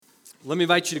Let me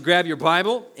invite you to grab your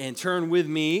Bible and turn with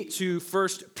me to 1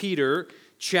 Peter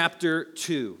chapter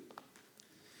 2.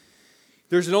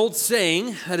 There's an old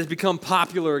saying that has become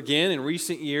popular again in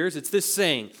recent years. It's this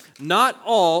saying, "Not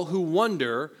all who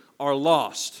wonder are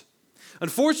lost."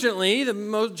 Unfortunately, the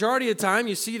majority of the time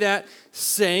you see that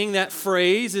saying, that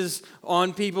phrase is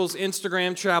on people's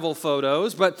Instagram travel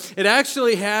photos, but it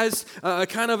actually has a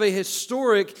kind of a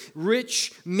historic,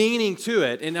 rich meaning to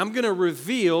it. And I'm going to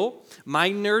reveal my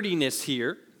nerdiness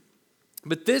here.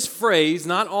 But this phrase,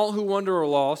 "not all who wonder are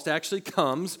lost," actually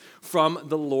comes from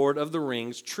the Lord of the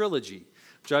Rings trilogy,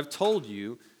 which I've told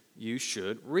you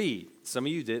should read. Some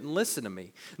of you didn't listen to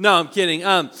me. No, I'm kidding.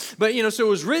 So it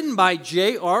was written by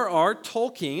J.R.R.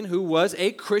 Tolkien, who was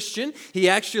a Christian. He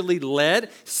actually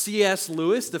led C.S.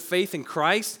 Lewis, the Faith in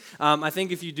Christ. I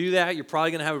think if you do that, you're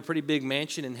probably going to have a pretty big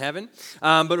mansion in heaven.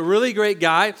 But a really great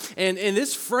guy. And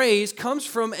this phrase comes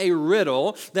from a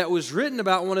riddle that was written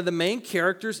about one of the main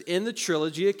characters in the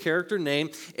trilogy, a character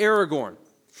named Aragorn.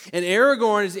 And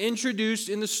Aragorn is introduced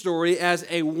in the story as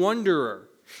a wanderer.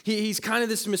 He's kind of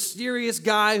this mysterious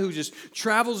guy who just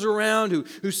travels around,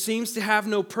 who seems to have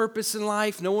no purpose in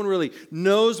life. No one really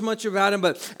knows much about him.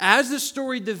 But as the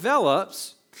story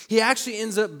develops, he actually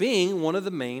ends up being one of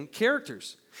the main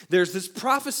characters. There's this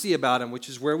prophecy about him, which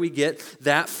is where we get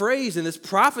that phrase. And this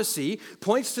prophecy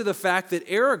points to the fact that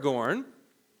Aragorn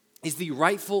is the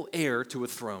rightful heir to a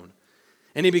throne.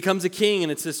 And he becomes a king,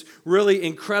 and it's this really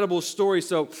incredible story.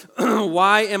 So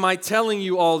why am I telling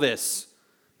you all this?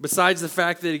 Besides the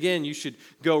fact that, again, you should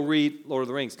go read Lord of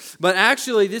the Rings. But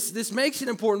actually, this makes an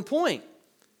important point.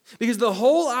 Because the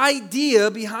whole idea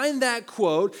behind that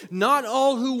quote, "not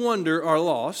all who wonder are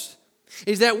lost,"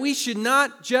 is that we should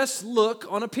not just look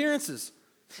on appearances.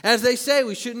 As they say,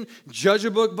 we shouldn't judge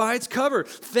a book by its cover.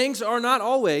 Things are not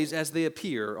always as they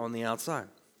appear on the outside.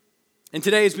 And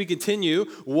today, as we continue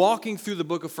walking through the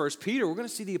book of 1 Peter, we're going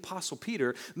to see the Apostle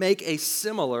Peter make a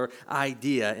similar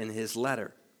idea in his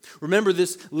letter. Remember,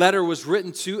 this letter was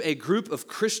written to a group of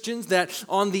Christians that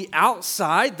on the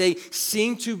outside, they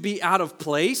seemed to be out of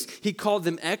place. He called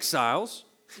them exiles,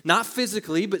 not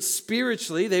physically, but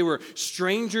spiritually. They were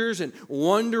strangers and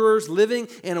wanderers living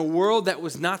in a world that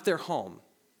was not their home.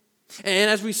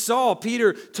 And as we saw,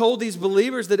 Peter told these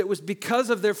believers that it was because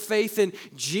of their faith in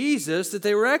Jesus that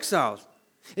they were exiles.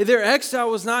 Their exile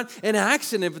was not an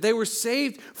accident, but they were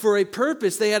saved for a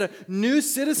purpose. They had a new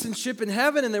citizenship in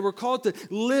heaven, and they were called to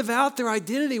live out their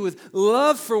identity with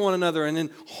love for one another and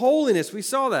in holiness. We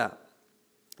saw that.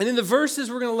 And in the verses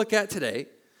we're going to look at today,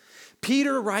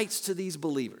 Peter writes to these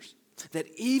believers that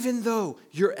even though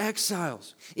you're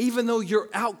exiles, even though you're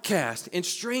outcast and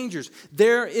strangers,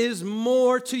 there is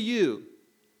more to you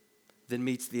than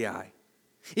meets the eye.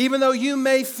 Even though you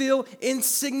may feel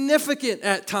insignificant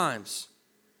at times,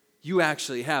 you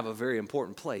actually have a very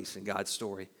important place in God's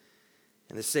story.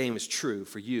 And the same is true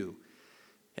for you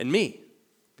and me,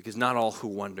 because not all who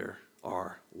wonder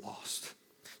are lost.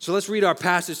 So let's read our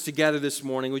passage together this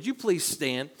morning. Would you please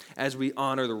stand as we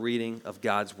honor the reading of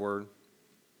God's word?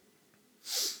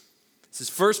 This is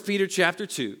 1 Peter chapter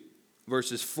 2,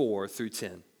 verses 4 through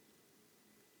 10.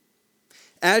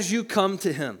 "As you come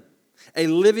to him, a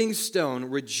living stone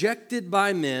rejected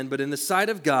by men, but in the sight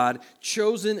of God,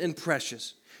 chosen and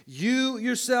precious, you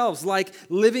yourselves, like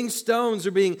living stones,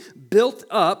 are being built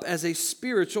up as a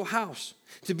spiritual house,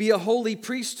 to be a holy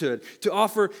priesthood, to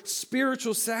offer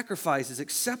spiritual sacrifices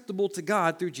acceptable to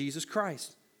God through Jesus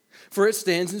Christ. For it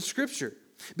stands in Scripture,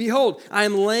 'Behold, I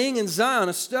am laying in Zion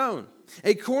a stone,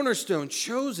 a cornerstone,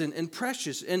 chosen and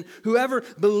precious, and whoever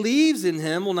believes in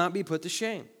him will not be put to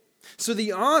shame.' So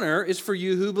the honor is for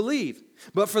you who believe.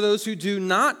 But for those who do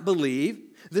not believe,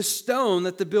 the stone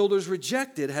that the builders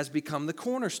rejected has become the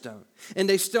cornerstone, and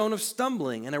a stone of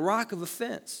stumbling and a rock of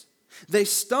offense. They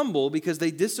stumble because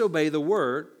they disobey the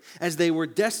word, as they were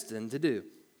destined to do.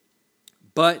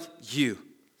 But you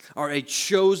are a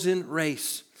chosen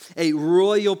race, a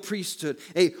royal priesthood,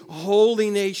 a holy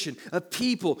nation, a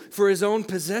people for his own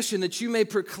possession, that you may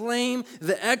proclaim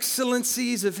the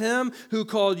excellencies of him who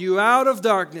called you out of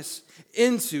darkness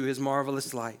into his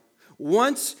marvelous light.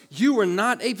 Once you were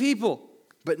not a people,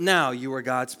 but now you are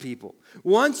God's people.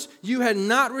 Once you had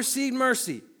not received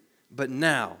mercy, but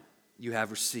now you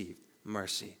have received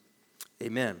mercy."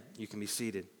 Amen. You can be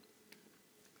seated.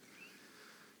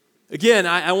 Again,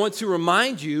 I want to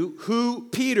remind you who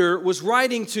Peter was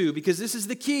writing to, because this is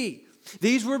the key.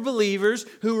 These were believers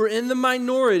who were in the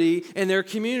minority in their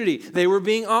community. They were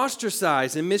being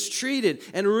ostracized and mistreated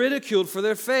and ridiculed for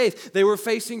their faith. They were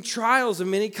facing trials of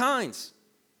many kinds.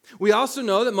 We also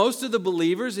know that most of the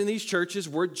believers in these churches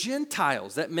were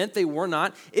Gentiles. That meant they were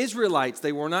not Israelites.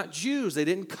 They were not Jews. They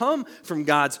didn't come from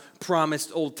God's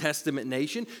promised Old Testament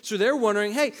nation. So they're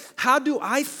wondering, hey, how do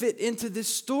I fit into this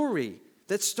story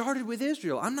that started with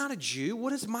Israel? I'm not a Jew.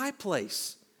 What is my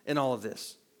place in all of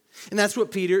this? And that's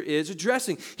what Peter is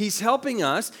addressing. He's helping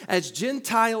us as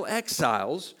Gentile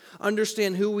exiles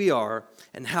understand who we are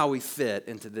and how we fit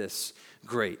into this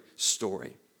great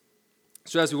story.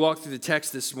 So as we walk through the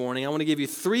text this morning, I want to give you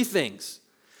three things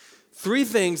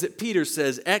that Peter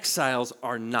says exiles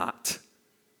are not,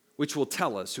 which will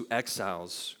tell us who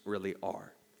exiles really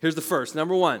are. Here's the first.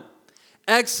 Number one,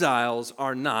 exiles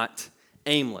are not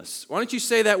aimless. Why don't you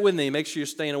say that with me? Make sure you're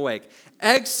staying awake.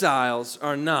 Exiles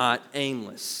are not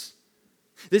aimless.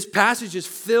 This passage is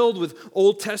filled with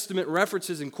Old Testament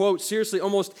references and quotes. Seriously,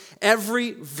 almost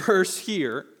every verse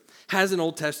here has an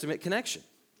Old Testament connection.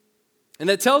 And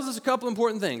that tells us a couple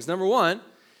important things. Number one,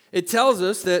 it tells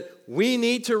us that we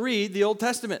need to read the Old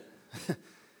Testament.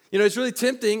 You know, it's really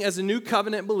tempting as a new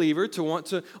covenant believer to want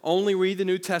to only read the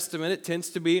New Testament. It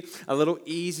tends to be a little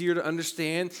easier to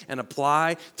understand and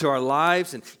apply to our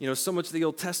lives. And, you know, so much of the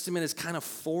Old Testament is kind of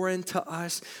foreign to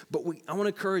us. But I want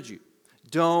to encourage you,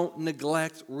 don't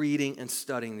neglect reading and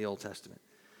studying the Old Testament.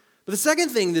 But the second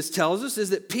thing this tells us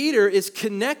is that Peter is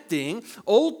connecting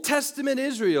Old Testament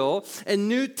Israel and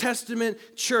New Testament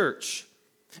church.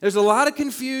 There's a lot of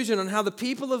confusion on how the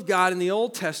people of God in the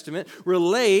Old Testament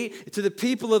relate to the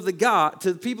people of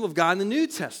God in the New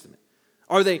Testament.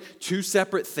 Are they two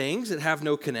separate things that have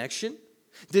no connection?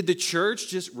 Did the church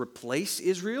just replace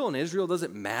Israel and Israel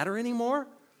doesn't matter anymore?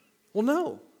 Well,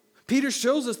 no. Peter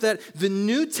shows us that the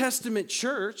New Testament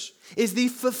church is the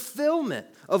fulfillment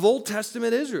of Old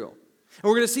Testament Israel. And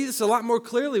we're going to see this a lot more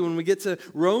clearly when we get to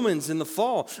Romans in the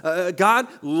fall. God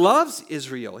loves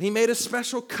Israel. He made a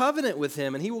special covenant with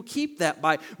him, and he will keep that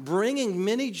by bringing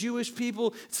many Jewish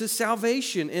people to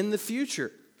salvation in the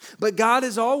future. But God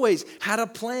has always had a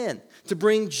plan to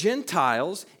bring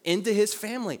Gentiles into his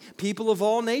family, people of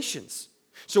all nations.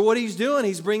 So what he's doing,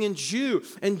 he's bringing Jew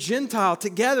and Gentile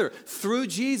together through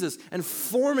Jesus and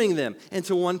forming them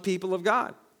into one people of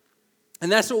God.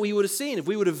 And that's what we would have seen. If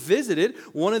we would have visited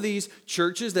one of these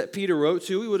churches that Peter wrote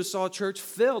to, we would have saw a church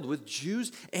filled with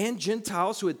Jews and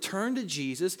Gentiles who had turned to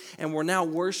Jesus and were now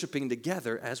worshiping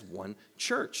together as one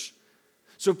church.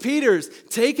 So Peter's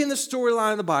taking the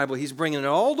storyline of the Bible, he's bringing it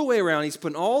all the way around, he's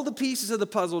putting all the pieces of the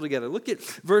puzzle together. Look at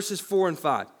verses 4 and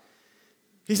 5.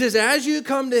 He says, as you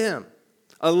come to him,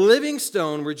 a living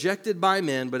stone rejected by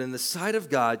men, but in the sight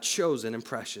of God, chosen and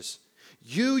precious.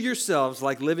 You yourselves,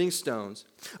 like living stones,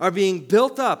 are being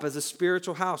built up as a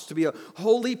spiritual house to be a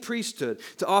holy priesthood,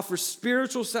 to offer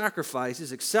spiritual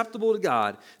sacrifices acceptable to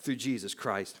God through Jesus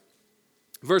Christ.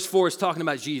 Verse 4 is talking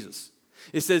about Jesus.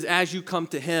 It says, as you come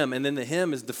to him, and then the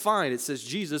him is defined. It says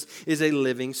Jesus is a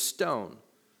living stone.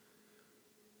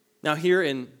 Now here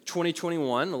in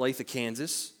 2021, Olathe,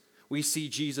 Kansas, we see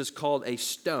Jesus called a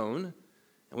stone,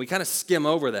 and we kind of skim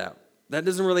over that. That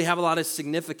doesn't really have a lot of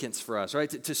significance for us, right?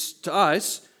 To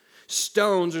us,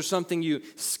 stones are something you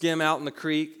skim out in the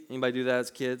creek. Anybody do that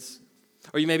as kids?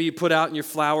 Or maybe you put out in your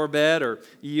flower bed, or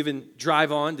you even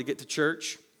drive on to get to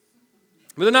church.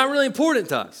 But they're not really important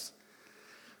to us.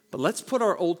 But let's put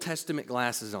our Old Testament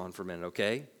glasses on for a minute,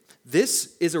 okay?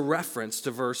 This is a reference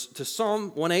to Psalm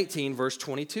 118, verse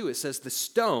 22. It says, the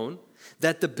stone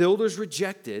that the builders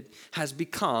rejected has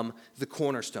become the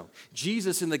cornerstone.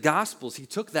 Jesus in the Gospels, he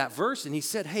took that verse and he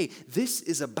said, hey, this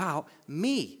is about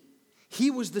me. He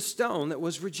was the stone that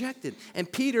was rejected.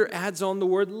 And Peter adds on the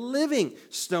word living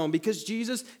stone because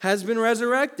Jesus has been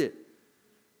resurrected.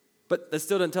 But that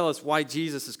still doesn't tell us why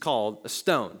Jesus is called a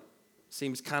stone.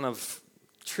 Seems kind of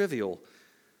trivial.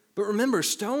 But remember,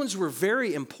 stones were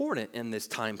very important in this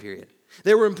time period.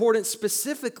 They were important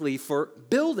specifically for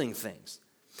building things.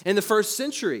 In the first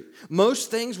century, most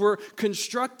things were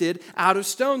constructed out of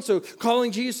stone. So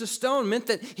calling Jesus a stone meant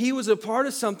that he was a part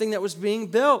of something that was being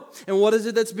built. And what is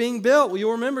it that's being built? Well,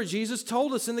 you'll remember Jesus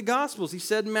told us in the Gospels. He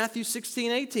said in Matthew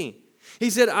 16:18, he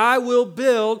said, I will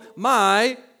build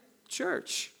my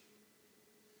church.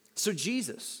 So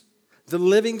Jesus, the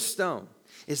living stone,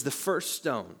 is the first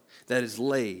stone that is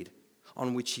laid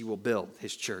on which he will build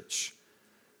his church.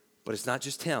 But it's not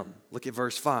just him. Look at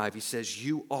verse 5. He says,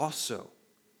 you also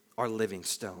are living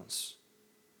stones.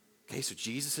 Okay, so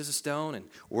Jesus is a stone and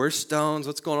we're stones.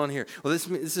 What's going on here? Well, this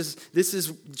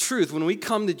is truth. When we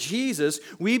come to Jesus,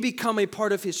 we become a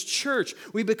part of his church.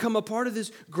 We become a part of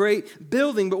this great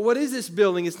building. But what is this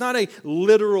building? It's not a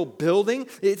literal building.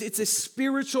 It's a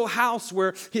spiritual house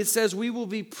where it says we will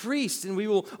be priests and we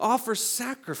will offer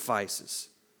sacrifices.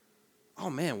 Oh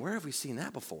man, where have we seen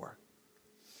that before?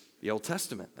 The Old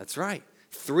Testament, that's right.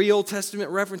 3 Old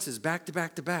Testament references back to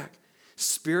back to back.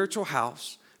 Spiritual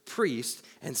house, priest,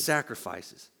 and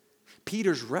sacrifices.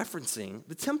 Peter's referencing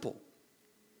the temple.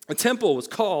 A temple was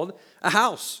called a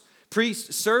house.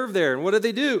 Priests served there, and what did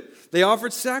they do? They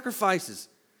offered sacrifices.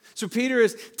 So Peter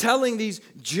is telling these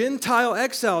Gentile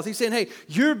exiles, he's saying, hey,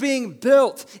 you're being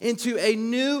built into a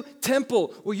new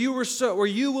temple where you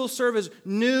will serve as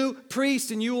new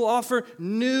priests and you will offer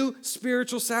new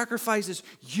spiritual sacrifices.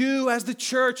 You as the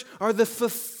church are the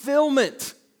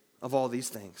fulfillment of all these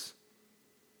things.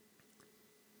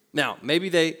 Now, maybe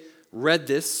they read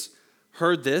this,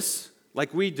 heard this,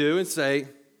 like we do, and say,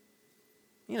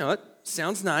 you know, it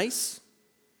sounds nice.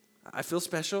 I feel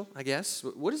special, I guess.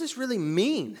 What does this really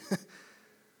mean?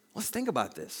 Let's think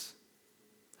about this.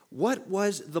 What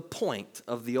was the point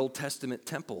of the Old Testament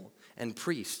temple and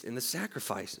priest and the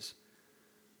sacrifices?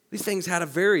 These things had a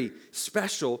very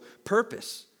special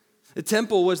purpose. The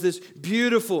temple was this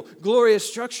beautiful, glorious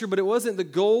structure, but it wasn't the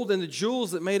gold and the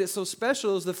jewels that made it so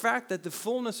special. It was the fact that the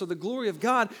fullness of the glory of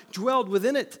God dwelled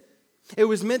within it. It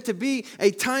was meant to be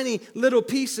a tiny little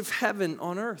piece of heaven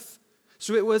on earth.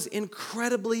 So it was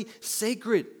incredibly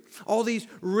sacred. All these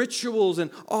rituals and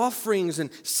offerings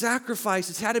and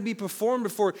sacrifices had to be performed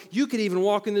before you could even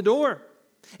walk in the door.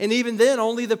 And even then,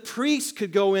 only the priests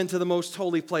could go into the most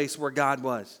holy place where God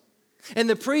was. And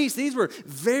the priests, these were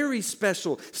very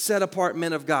special, set-apart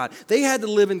men of God. They had to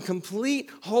live in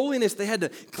complete holiness. They had to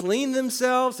clean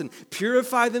themselves and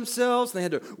purify themselves. They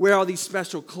had to wear all these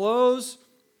special clothes.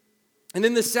 And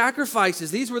then the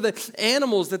sacrifices, these were the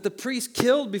animals that the priests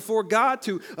killed before God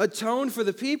to atone for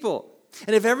the people.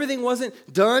 And if everything wasn't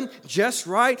done just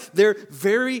right, their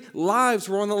very lives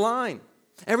were on the line.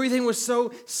 Everything was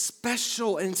so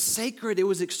special and sacred. It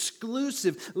was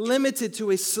exclusive, limited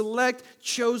to a select,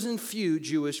 chosen few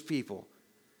Jewish people.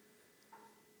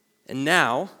 And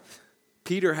now,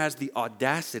 Peter has the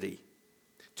audacity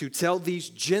to tell these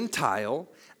Gentile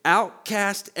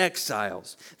outcast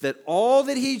exiles that all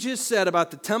that he just said about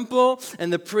the temple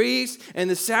and the priests and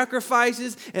the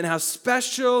sacrifices and how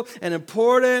special and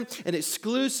important and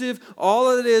exclusive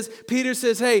all of it is, Peter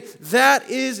says, hey, that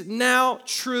is now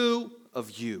true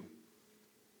of you.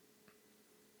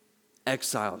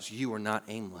 Exiles, you are not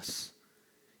aimless.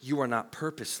 You are not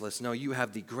purposeless. No, you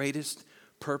have the greatest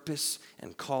purpose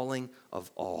and calling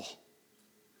of all.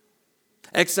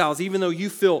 Exiles, even though you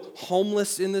feel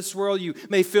homeless in this world, you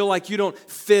may feel like you don't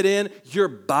fit in, your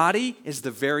body is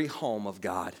the very home of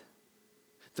God.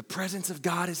 The presence of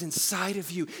God is inside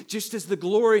of you, just as the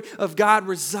glory of God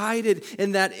resided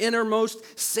in that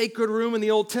innermost sacred room in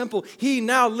the old temple. He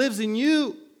now lives in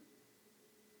you.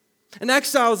 And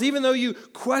exiles, even though you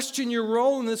question your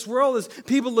role in this world as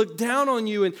people look down on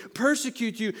you and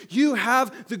persecute you, you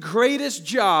have the greatest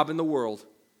job in the world.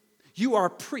 You are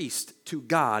a priest to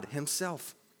God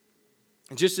himself.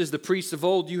 And just as the priests of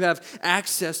old, you have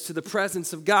access to the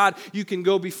presence of God. You can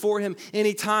go before him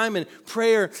anytime in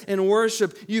prayer and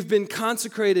worship. You've been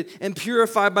consecrated and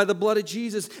purified by the blood of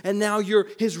Jesus, and now you're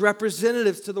his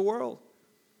representatives to the world.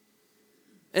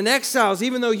 And exiles,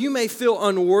 even though you may feel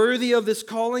unworthy of this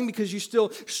calling because you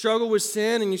still struggle with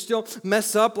sin and you still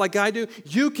mess up like I do,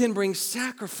 you can bring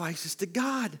sacrifices to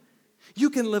God. You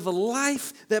can live a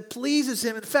life that pleases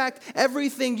him. In fact,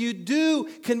 everything you do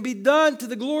can be done to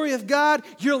the glory of God.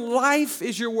 Your life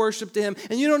is your worship to him.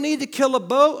 And you don't need to kill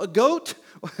a goat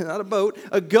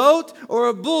or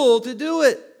a bull to do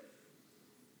it.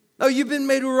 No, you've been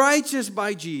made righteous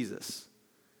by Jesus.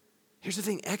 Here's the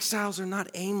thing, exiles are not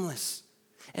aimless.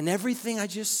 And everything I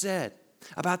just said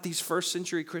about these first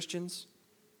century Christians,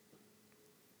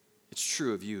 it's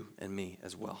true of you and me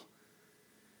as well.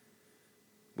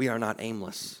 We are not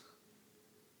aimless.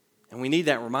 And we need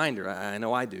that reminder. I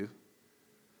know I do.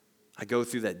 I go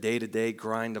through that day-to-day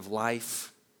grind of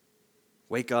life.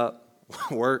 Wake up,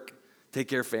 work, take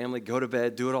care of family, go to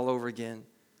bed, do it all over again.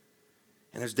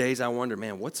 And there's days I wonder,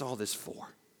 man, what's all this for?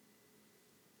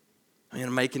 Am I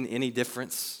making any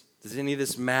difference? Does any of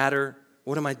this matter?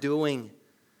 What am I doing?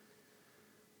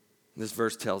 This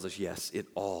verse tells us, yes, it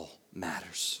all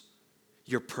matters.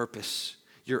 Your purpose,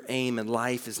 your aim in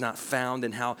life is not found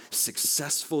in how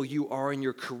successful you are in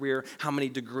your career, how many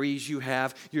degrees you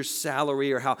have, your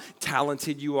salary, or how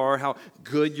talented you are, how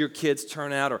good your kids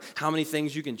turn out, or how many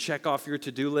things you can check off your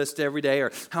to-do list every day,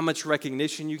 or how much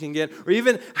recognition you can get, or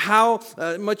even how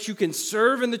much you can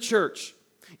serve in the church.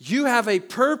 You have a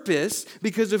purpose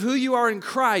because of who you are in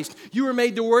Christ. You were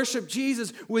made to worship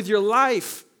Jesus with your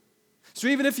life. So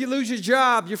even if you lose your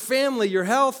job, your family, your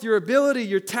health, your ability,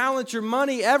 your talent, your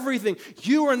money, everything,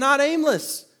 you are not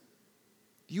aimless.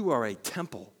 You are a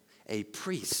temple a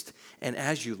priest. And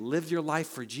as you live your life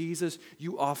for Jesus,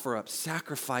 you offer up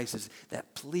sacrifices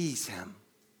that please him.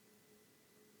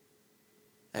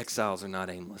 Exiles are not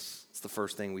aimless. It's the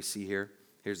first thing we see here.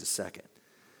 Here's the second.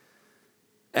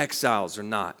 Exiles are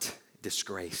not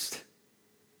disgraced.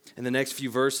 In the next few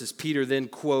verses, Peter then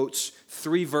quotes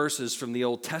 3 verses from the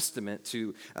Old Testament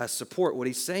to support what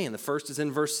he's saying. The first is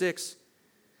in verse 6.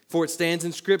 For it stands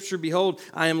in Scripture, behold,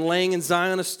 I am laying in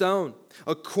Zion a stone,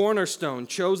 a cornerstone,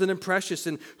 chosen and precious,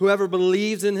 and whoever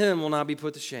believes in him will not be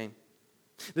put to shame.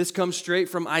 This comes straight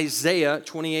from Isaiah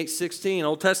 28:16,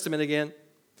 Old Testament again.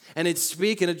 And it's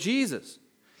speaking of Jesus.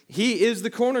 He is the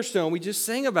cornerstone we just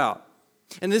sang about.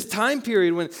 And this time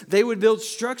period when they would build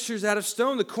structures out of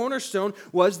stone, the cornerstone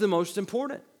was the most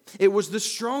important. It was the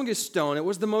strongest stone. It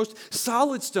was the most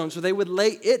solid stone. So they would lay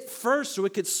it first so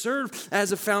it could serve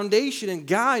as a foundation and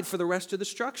guide for the rest of the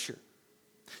structure.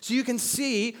 So you can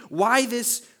see why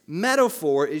this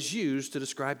metaphor is used to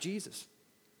describe Jesus.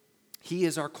 He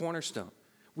is our cornerstone.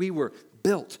 We were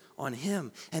built on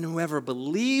him, and whoever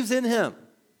believes in him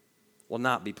will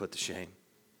not be put to shame.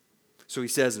 So he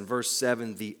says in verse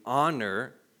 7, the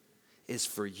honor is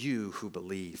for you who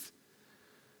believe.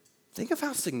 Think of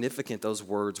how significant those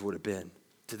words would have been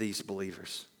to these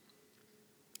believers.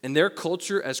 In their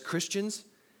culture as Christians,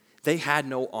 they had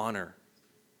no honor.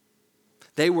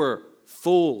 They were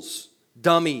fools,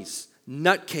 dummies,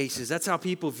 nutcases. That's how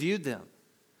people viewed them.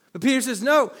 But Peter says,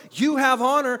 no, you have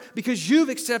honor because you've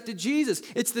accepted Jesus.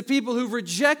 It's the people who've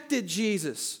rejected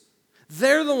Jesus.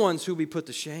 They're the ones who will be put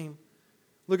to shame.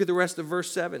 Look at the rest of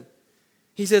verse 7.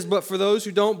 He says, but for those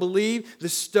who don't believe, the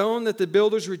stone that the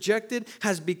builders rejected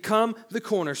has become the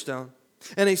cornerstone,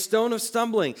 and a stone of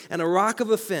stumbling and a rock of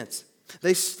offense.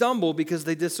 They stumble because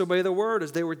they disobey the word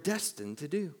as they were destined to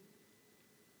do.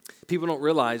 People don't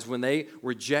realize when they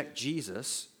reject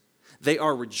Jesus, they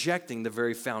are rejecting the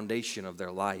very foundation of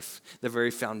their life, the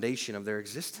very foundation of their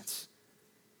existence.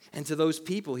 And to those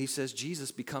people, he says,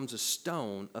 Jesus becomes a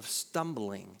stone of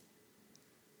stumbling.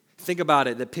 Think about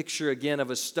it, the picture again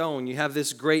of a stone. You have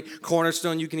this great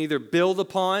cornerstone you can either build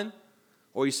upon,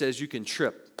 or he says you can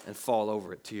trip and fall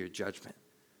over it to your judgment.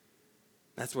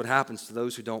 That's what happens to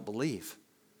those who don't believe.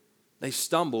 They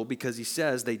stumble because he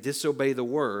says they disobey the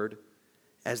word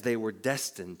as they were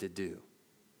destined to do.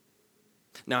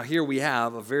 Now here we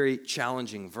have a very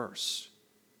challenging verse.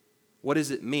 What does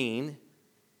it mean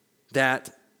that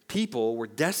people were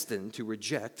destined to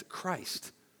reject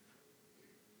Christ?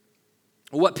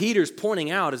 What Peter's pointing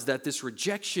out is that this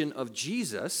rejection of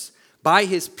Jesus by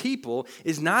his people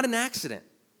is not an accident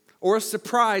or a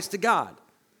surprise to God.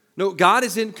 No, God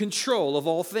is in control of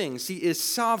all things. He is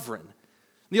sovereign.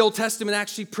 The Old Testament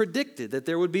actually predicted that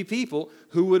there would be people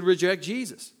who would reject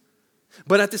Jesus.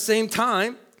 But at the same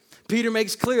time, Peter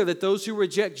makes clear that those who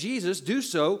reject Jesus do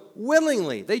so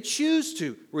willingly. They choose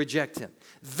to reject him.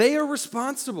 They are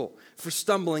responsible for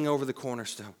stumbling over the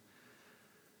cornerstone.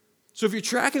 So if you're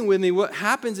tracking with me, what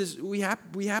happens is we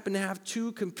happen to have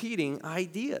 2 competing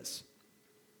ideas.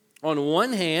 On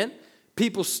one hand,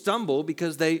 people stumble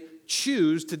because they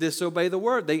choose to disobey the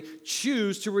word. They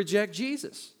choose to reject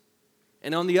Jesus.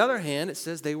 And on the other hand, it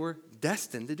says they were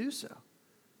destined to do so.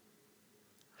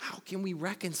 How can we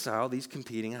reconcile these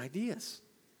competing ideas?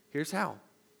 Here's how.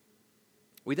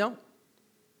 We don't.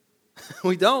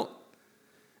 We don't.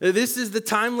 This is the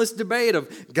timeless debate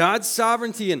of God's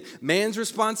sovereignty and man's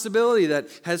responsibility that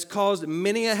has caused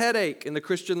many a headache in the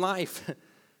Christian life.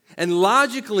 And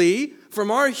logically, from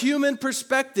our human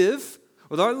perspective,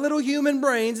 with our little human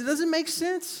brains, it doesn't make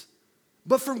sense.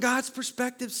 But from God's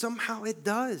perspective, somehow it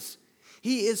does.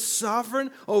 He is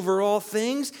sovereign over all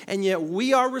things, and yet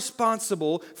we are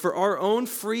responsible for our own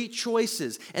free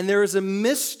choices. And there is a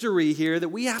mystery here that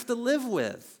we have to live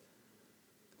with.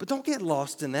 But don't get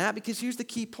lost in that, because here's the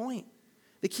key point.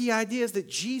 The key idea is that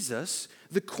Jesus,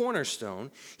 the cornerstone,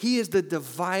 he is the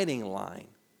dividing line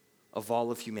of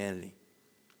all of humanity.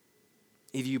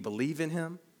 Either you believe in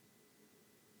him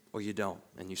or you don't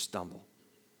and you stumble.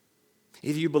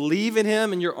 Either you believe in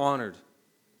him and you're honored,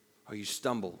 or you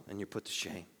stumble and you're put to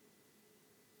shame.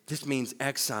 This means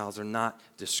exiles are not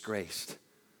disgraced.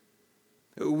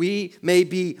 We may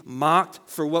be mocked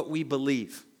for what we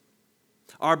believe.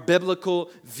 Our biblical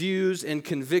views and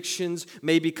convictions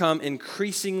may become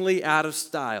increasingly out of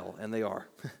style, and they are.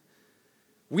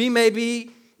 We may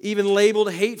be even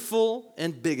labeled hateful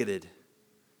and bigoted,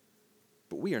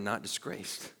 but we are not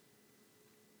disgraced.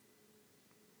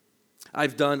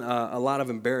 I've done a lot of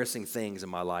embarrassing things in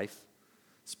my life.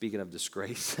 Speaking of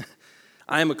disgrace,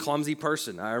 I am a clumsy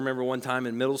person. I remember one time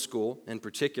in middle school, in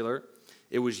particular,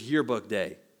 it was yearbook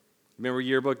day. Remember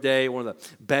yearbook day, one of the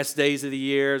best days of the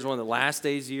year. It was one of the last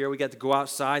days of the year. We got to go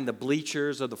outside in the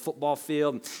bleachers of the football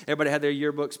field. And everybody had their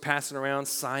yearbooks passing around,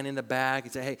 sign in the bag,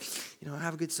 and say, hey,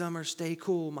 have a good summer. Stay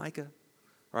cool, Micah.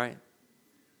 Right?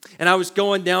 And I was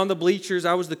going down the bleachers.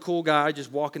 I was the cool guy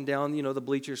just walking down, the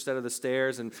bleachers instead of the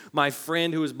stairs. And my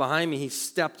friend who was behind me, he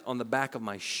stepped on the back of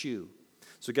my shoe.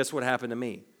 So guess what happened to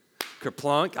me?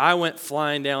 Kerplunk. I went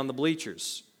flying down the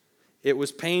bleachers. It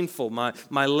was painful.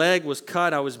 My leg was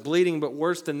cut. I was bleeding, but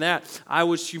worse than that, I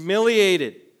was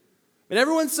humiliated. And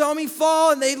everyone saw me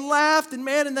fall, and they laughed. And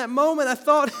man, in that moment, I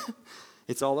thought,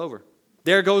 it's all over.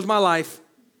 There goes my life.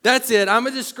 That's it. I'm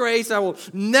a disgrace. I will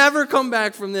never come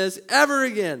back from this ever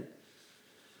again.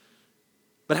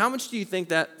 But how much do you think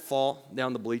that fall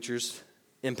down the bleachers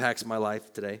impacts my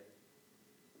life today?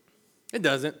 It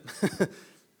doesn't.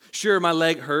 Sure, my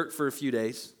leg hurt for a few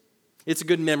days. It's a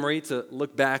good memory to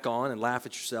look back on and laugh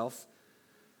at yourself.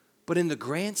 But in the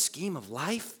grand scheme of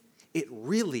life, it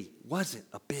really wasn't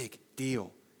a big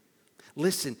deal.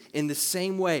 Listen, in the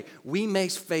same way, we may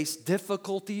face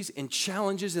difficulties and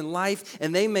challenges in life,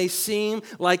 and they may seem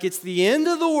like it's the end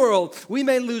of the world. We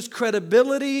may lose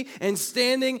credibility and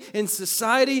standing in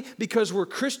society because we're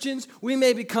Christians. We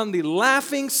may become the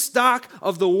laughing stock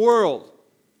of the world.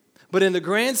 But in the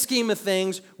grand scheme of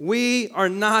things, we are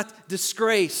not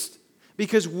disgraced.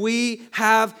 Because we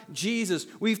have Jesus.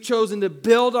 We've chosen to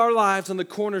build our lives on the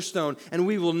cornerstone, and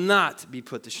we will not be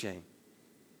put to shame.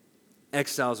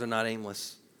 Exiles are not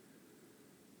aimless.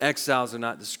 Exiles are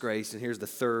not disgraced. And here's the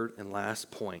third and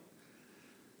last point.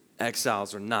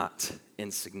 Exiles are not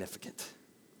insignificant.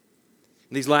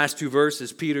 In these last two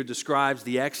verses, Peter describes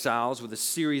the exiles with a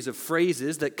series of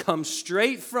phrases that come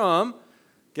straight from,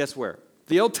 guess where?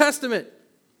 The Old Testament.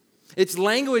 It's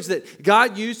language that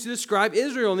God used to describe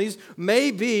Israel. And these may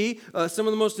be some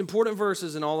of the most important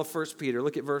verses in all of 1 Peter.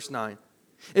 Look at verse 9.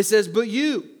 It says, but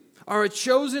you are a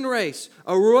chosen race,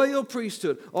 a royal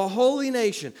priesthood, a holy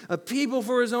nation, a people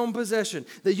for his own possession,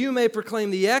 that you may proclaim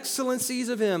the excellencies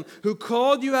of him who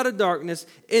called you out of darkness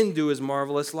into his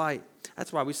marvelous light.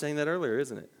 That's why we sang that earlier,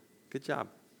 isn't it? Good job.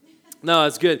 No,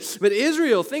 it's good. But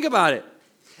Israel, think about it.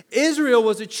 Israel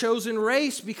was a chosen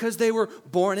race because they were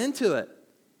born into it.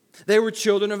 They were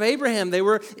children of Abraham. They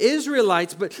were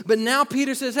Israelites. But now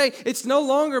Peter says, hey, it's no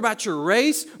longer about your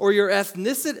race or your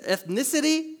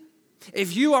ethnicity.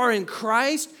 If you are in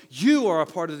Christ, you are a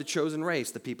part of the chosen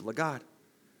race, the people of God.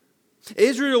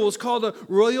 Israel was called a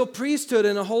royal priesthood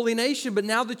and a holy nation, but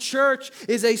now the church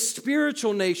is a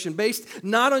spiritual nation based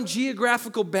not on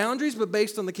geographical boundaries, but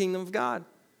based on the kingdom of God.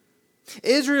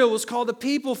 Israel was called a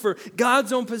people for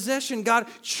God's own possession. God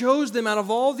chose them out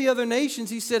of all the other nations.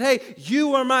 He said, hey,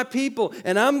 you are my people,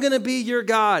 and I'm going to be your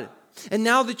God. And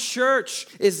now the church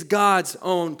is God's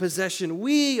own possession.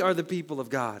 We are the people of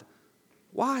God.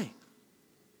 Why?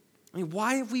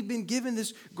 Why have we been given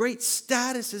this great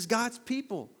status as God's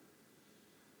people?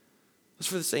 It's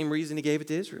for the same reason he gave it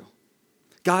to Israel.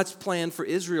 God's plan for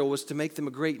Israel was to make them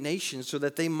a great nation so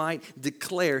that they might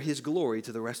declare his glory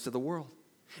to the rest of the world.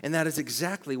 And that is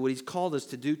exactly what he's called us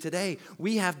to do today.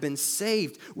 We have been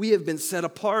saved. We have been set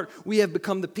apart. We have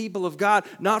become the people of God,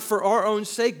 not for our own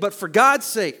sake, but for God's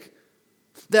sake.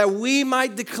 That we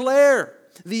might declare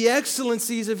the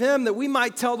excellencies of him, that we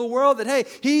might tell the world that, hey,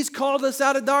 he's called us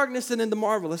out of darkness and into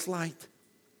marvelous light.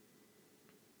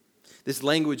 This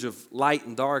language of light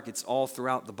and dark, it's all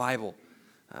throughout the Bible.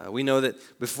 We know that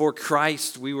before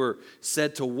Christ, we were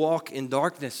said to walk in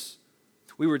darkness.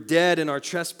 We were dead in our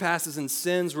trespasses and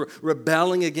sins, were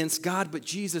rebelling against God, but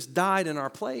Jesus died in our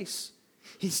place.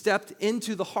 He stepped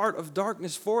into the heart of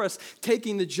darkness for us,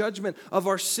 taking the judgment of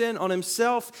our sin on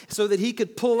himself so that he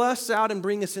could pull us out and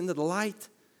bring us into the light.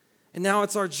 And now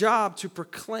it's our job to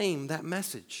proclaim that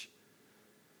message.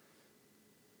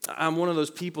 I'm one of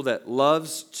those people that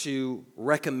loves to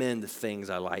recommend things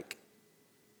I like.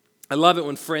 I love it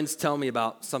when friends tell me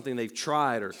about something they've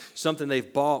tried or something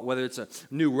they've bought, whether it's a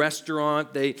new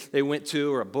restaurant they went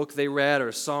to or a book they read or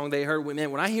a song they heard.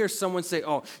 Man, when I hear someone say,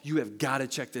 oh, you have got to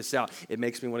check this out, it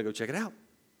makes me want to go check it out,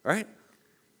 right?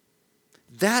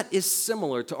 That is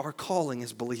similar to our calling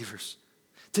as believers.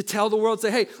 To tell the world,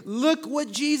 say, hey, look what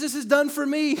Jesus has done for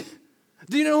me.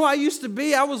 Do you know who I used to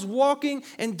be? I was walking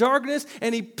in darkness,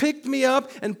 and he picked me up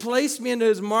and placed me into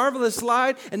his marvelous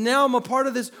light, and now I'm a part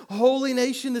of this holy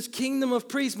nation, this kingdom of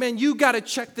priests. Man, you got to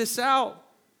check this out.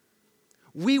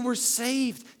 We were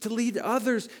saved to lead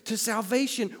others to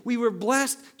salvation. We were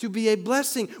blessed to be a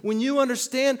blessing. When you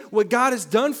understand what God has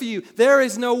done for you, there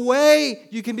is no way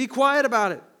you can be quiet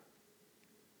about it.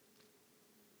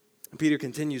 And Peter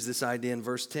continues this idea in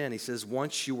verse 10. He says,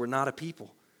 once you were not a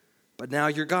people, but now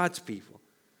you're God's people.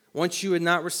 Once you had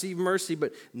not received mercy,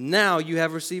 but now you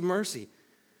have received mercy.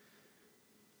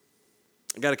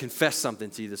 I got to confess something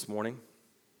to you this morning.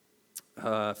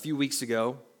 A few weeks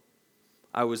ago,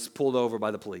 I was pulled over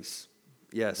by the police.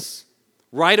 Yes.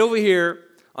 Right over here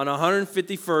on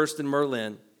 151st in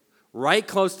Merlin, right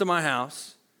close to my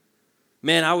house.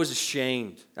 Man, I was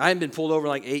ashamed. I hadn't been pulled over in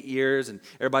like 8 years, and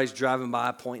everybody's driving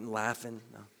by, pointing, laughing.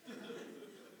 No.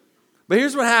 But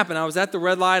here's what happened. I was at the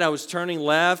red light. I was turning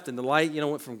left, and the light,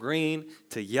 went from green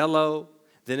to yellow.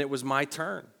 Then it was my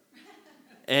turn.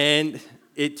 And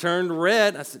it turned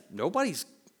red. I said, nobody's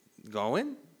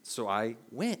going. So I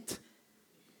went.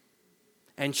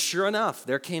 And sure enough,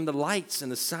 there came the lights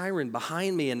and the siren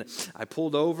behind me. And I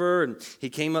pulled over, and he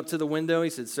came up to the window.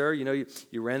 He said, sir, you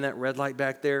ran that red light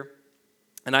back there.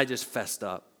 And I just fessed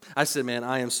up. I said, man,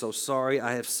 I am so sorry.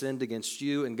 I have sinned against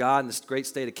you and God in this great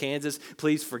state of Kansas.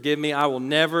 Please forgive me. I will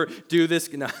never do this.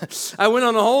 I went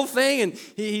on the whole thing, and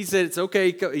he said, it's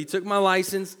okay. He took my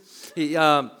license.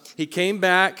 He came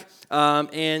back,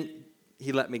 and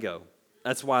he let me go.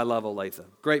 That's why I love Olathe.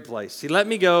 Great place. He let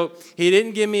me go. He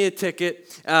didn't give me a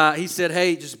ticket. He said,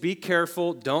 hey, just be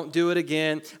careful. Don't do it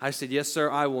again. I said, yes, sir.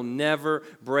 I will never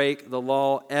break the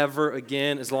law ever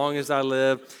again as long as I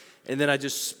live. And then I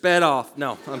just sped off.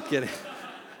 No, I'm kidding.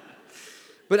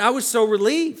 But I was so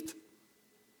relieved.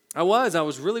 I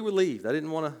was really relieved. I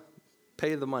didn't want to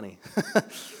pay the money.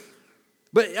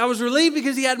 But I was relieved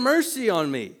because he had mercy on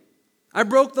me. I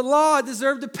broke the law. I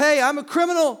deserved to pay. I'm a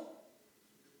criminal.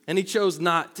 And he chose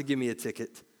not to give me a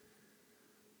ticket.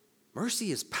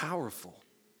 Mercy is powerful.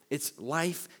 It's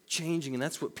life-changing, and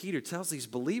that's what Peter tells these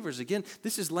believers. Again,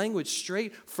 this is language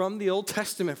straight from the Old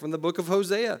Testament, from the book of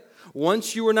Hosea.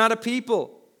 Once you were not a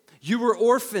people. You were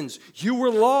orphans. You were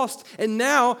lost. And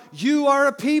now you are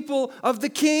a people of the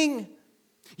King.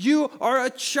 You are a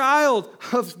child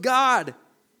of God.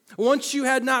 Once you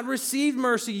had not received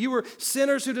mercy, you were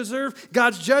sinners who deserved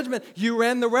God's judgment. You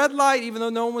ran the red light even though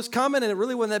no one was coming, and it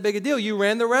really wasn't that big a deal. You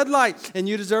ran the red light, and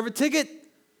you deserve a ticket.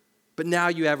 But now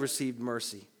you have received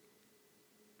mercy.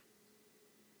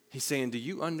 He's saying, do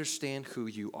you understand who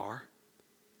you are?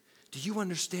 Do you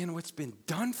understand what's been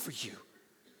done for you?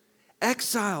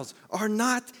 Exiles are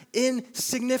not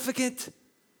insignificant.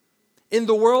 In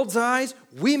the world's eyes,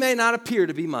 we may not appear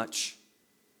to be much.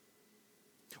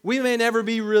 We may never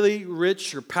be really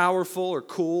rich or powerful or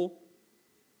cool.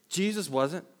 Jesus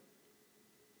wasn't.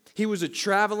 He was a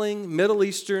traveling Middle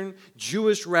Eastern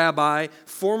Jewish rabbi,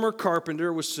 former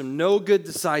carpenter with some no good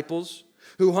disciples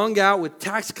who hung out with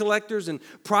tax collectors and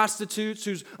prostitutes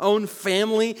whose own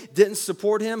family didn't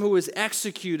support him, who was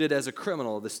executed as a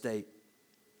criminal of the state.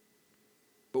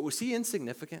 But was he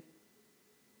insignificant?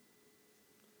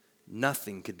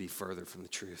 Nothing could be further from the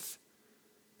truth.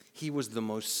 He was the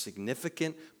most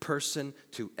significant person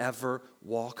to ever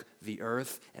walk the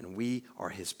earth, and we are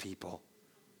his people.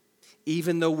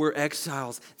 Even though we're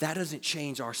exiles, that doesn't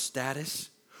change our status.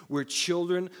 We're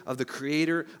children of the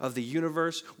creator of the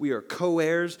universe. We are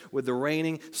co-heirs with the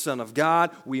reigning Son of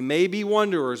God. We may be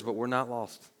wanderers, but we're not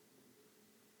lost.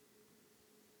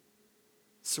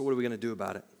 So what are we going to do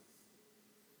about it?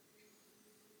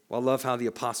 Well, I love how the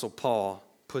Apostle Paul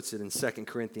puts it in 2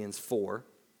 Corinthians 4,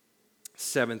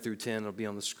 7 through 10. It'll be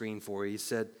on the screen for you. He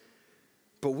said,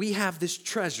 but we have this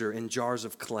treasure in jars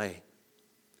of clay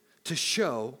to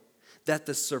show that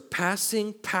the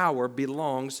surpassing power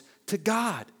belongs to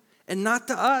God and not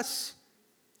to us.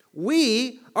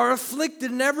 We are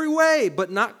afflicted in every way,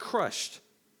 but not crushed.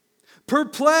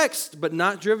 Perplexed, but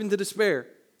not driven to despair.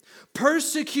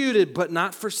 Persecuted, but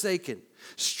not forsaken.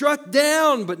 Struck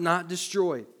down, but not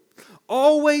destroyed.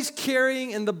 Always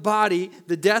carrying in the body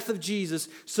the death of Jesus,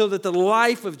 so that the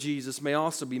life of Jesus may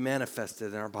also be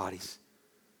manifested in our bodies.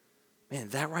 Man,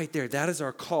 that right there, that is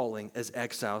our calling as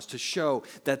exiles, to show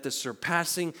that the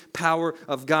surpassing power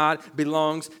of God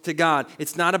belongs to God.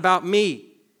 It's not about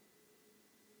me.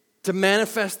 To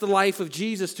manifest the life of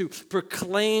Jesus, to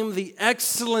proclaim the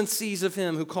excellencies of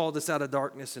him who called us out of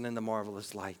darkness and into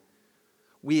marvelous light.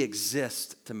 We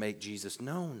exist to make Jesus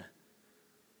known.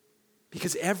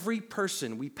 Because every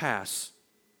person we pass,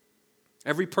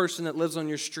 every person that lives on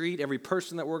your street, every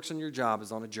person that works on your job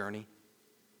is on a journey.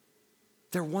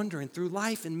 They're wandering through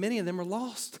life, and many of them are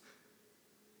lost.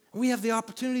 We have the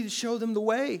opportunity to show them the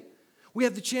way. We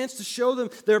have the chance to show them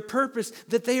their purpose,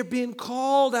 that they are being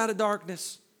called out of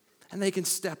darkness, and they can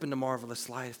step into marvelous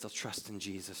light if they'll trust in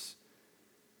Jesus.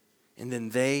 And then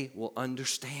they will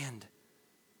understand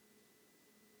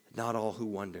that not all who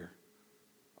wander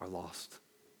are lost.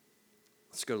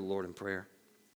 Let's go to the Lord in prayer.